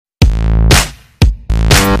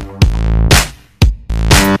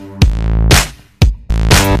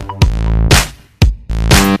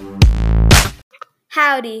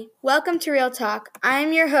Howdy, welcome to Real Talk. I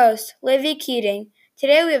am your host, Livy Keating.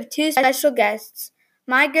 Today we have two special guests,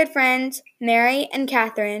 my good friends, Mary and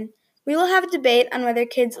Catherine. We will have a debate on whether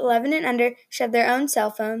kids 11 and under should have their own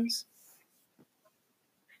cell phones.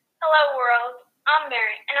 Hello world, I'm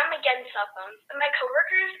Mary, and I'm against cell phones, but my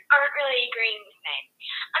coworkers aren't really agreeing with me.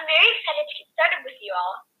 I'm very excited to get started with you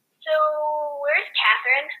all. So, where's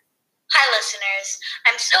Catherine? Hi listeners,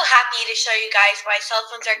 I'm so happy to show you guys why cell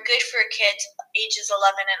phones are good for kids ages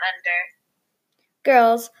 11 and under.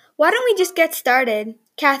 Girls, why don't we just get started?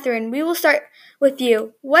 Catherine, we will start with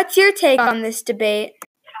you. What's your take on this debate?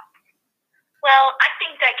 Well, I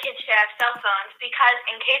think that kids should have cell phones because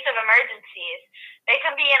in case of emergencies, they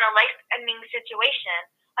can be in a life-ending situation.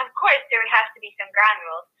 Of course, there would have to be some ground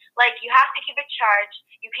rules, like you have to keep it charged,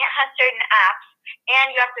 you can't have certain apps,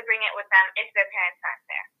 and you have to bring it with them if their parents aren't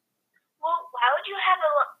there. Well, why would you have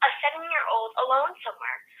a 7-year-old alone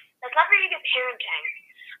somewhere? That's not very good parenting.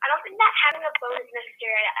 I don't think that having a phone is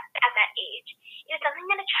necessary at that age. It is something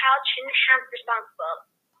that a child shouldn't have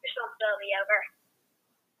responsibility over.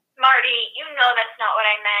 Marty, you know that's not what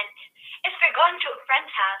I meant. If they're going to a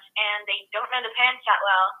friend's house and they don't know the parents that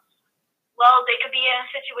well, they could be in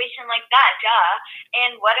a situation like that, duh.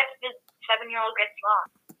 And what if the 7-year-old gets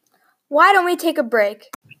lost? Why don't we take a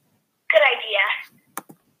break? Good idea.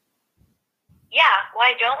 Yeah,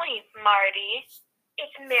 why don't we, Marty?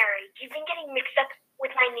 It's Mary. You've been getting mixed up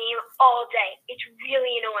with my name all day. It's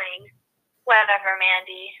really annoying. Whatever,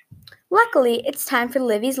 Mandy. Luckily, it's time for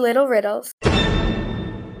Livy's Little Riddles.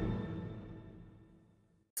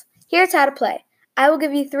 Here's how to play. I will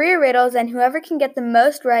give you 3 riddles, and whoever can get the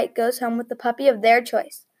most right goes home with the puppy of their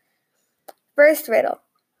choice. First riddle.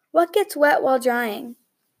 What gets wet while drying?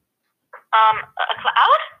 A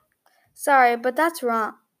cloud? Sorry, but that's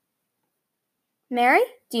wrong. Mary,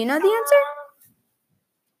 do you know the answer?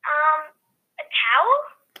 A towel?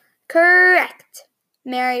 Correct.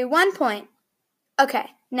 Mary, 1 point. Okay,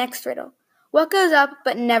 next riddle. What goes up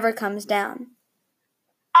but never comes down?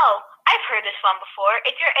 Oh, I've heard this one before.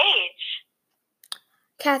 It's your age.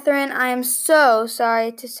 Catherine, I am so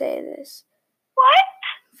sorry to say this. What?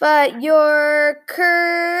 But you're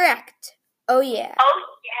correct. Oh, yeah. Oh,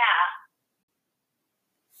 yeah.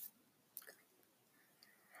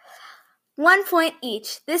 1 point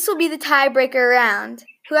each. This will be the tiebreaker round.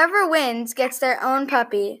 Whoever wins gets their own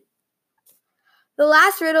puppy. The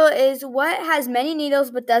last riddle is, what has many needles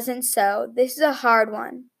but doesn't sew? This is a hard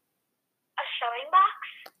one. A sewing box?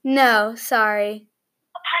 No, sorry.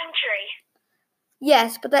 A pine tree?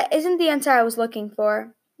 Yes, but that isn't the answer I was looking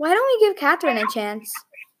for. Why don't we give Catherine a chance?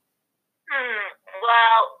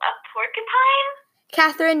 Well, a porcupine?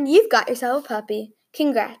 Catherine, you've got yourself a puppy.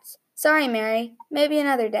 Congrats. Sorry, Mary. Maybe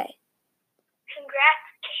another day. Congrats,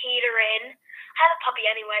 Catherine. I have a puppy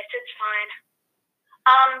anyway, so it's fine.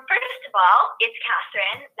 First of all, it's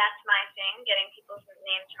Catherine. That's my thing, getting people's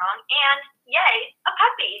names wrong. And, yay, a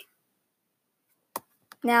puppy.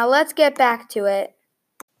 Now let's get back to it.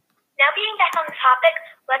 Now being back on the topic,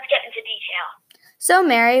 let's get into detail. So,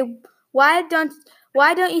 Mary, why don't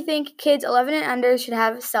you think kids 11 and under should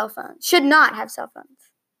not have cell phones?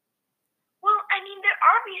 Well, I mean, there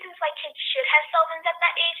are reasons why kids should have cell phones at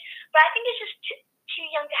that age, but I think it's just too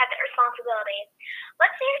young to have that responsibility.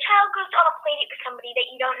 Let's say your child goes on a play date with somebody that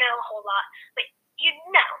you don't know a whole lot, but you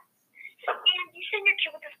know, and you send your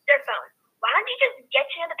kid with their phone. Why don't you just get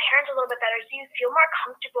to know the parents a little bit better so you feel more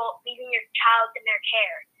comfortable leaving your child in their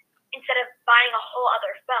care instead of buying a whole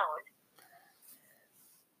other phone?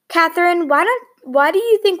 Catherine, why do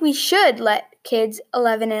you think we should let kids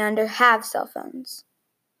 11 and under have cell phones?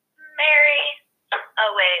 Mary.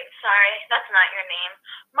 Oh, wait, sorry, that's not your name.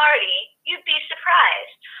 Marty, you'd be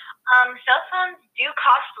surprised. Cell phones do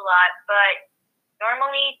cost a lot, but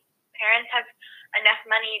normally parents have enough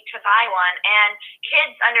money to buy one, and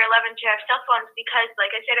kids under 11 should have cell phones because,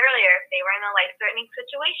 like I said earlier, if they were in a life-threatening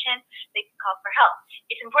situation, they can call for help.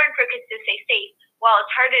 It's important for kids to stay safe, while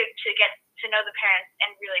it's harder to get to know the parents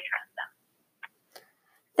and really trust them.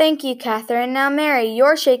 Thank you, Catherine. Now, Mary,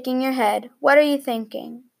 you're shaking your head. What are you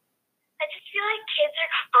thinking? I just feel like kids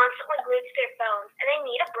are constantly glued to their phones, and they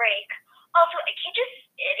need a break. Also, a kid just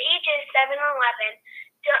at ages 7 or 11,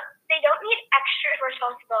 they don't need extra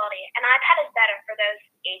responsibility. An iPad is better for those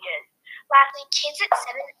ages. Lastly, kids at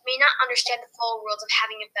 7 may not understand the full rules of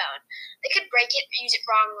having a phone. They could break it or use it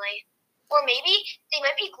wrongly. Or maybe they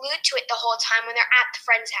might be glued to it the whole time when they're at the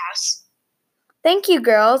friend's house. Thank you,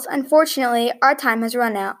 girls. Unfortunately, our time has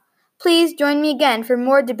run out. Please join me again for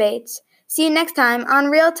more debates. See you next time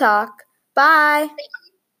on Real Talk. Bye.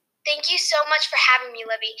 Thank you so much for having me,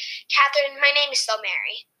 Libby. Catherine, my name is still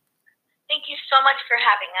Mary. Thank you so much for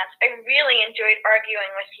having us. I really enjoyed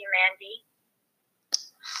arguing with you, Mandy.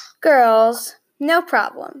 Girls, no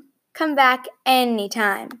problem. Come back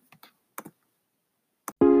anytime.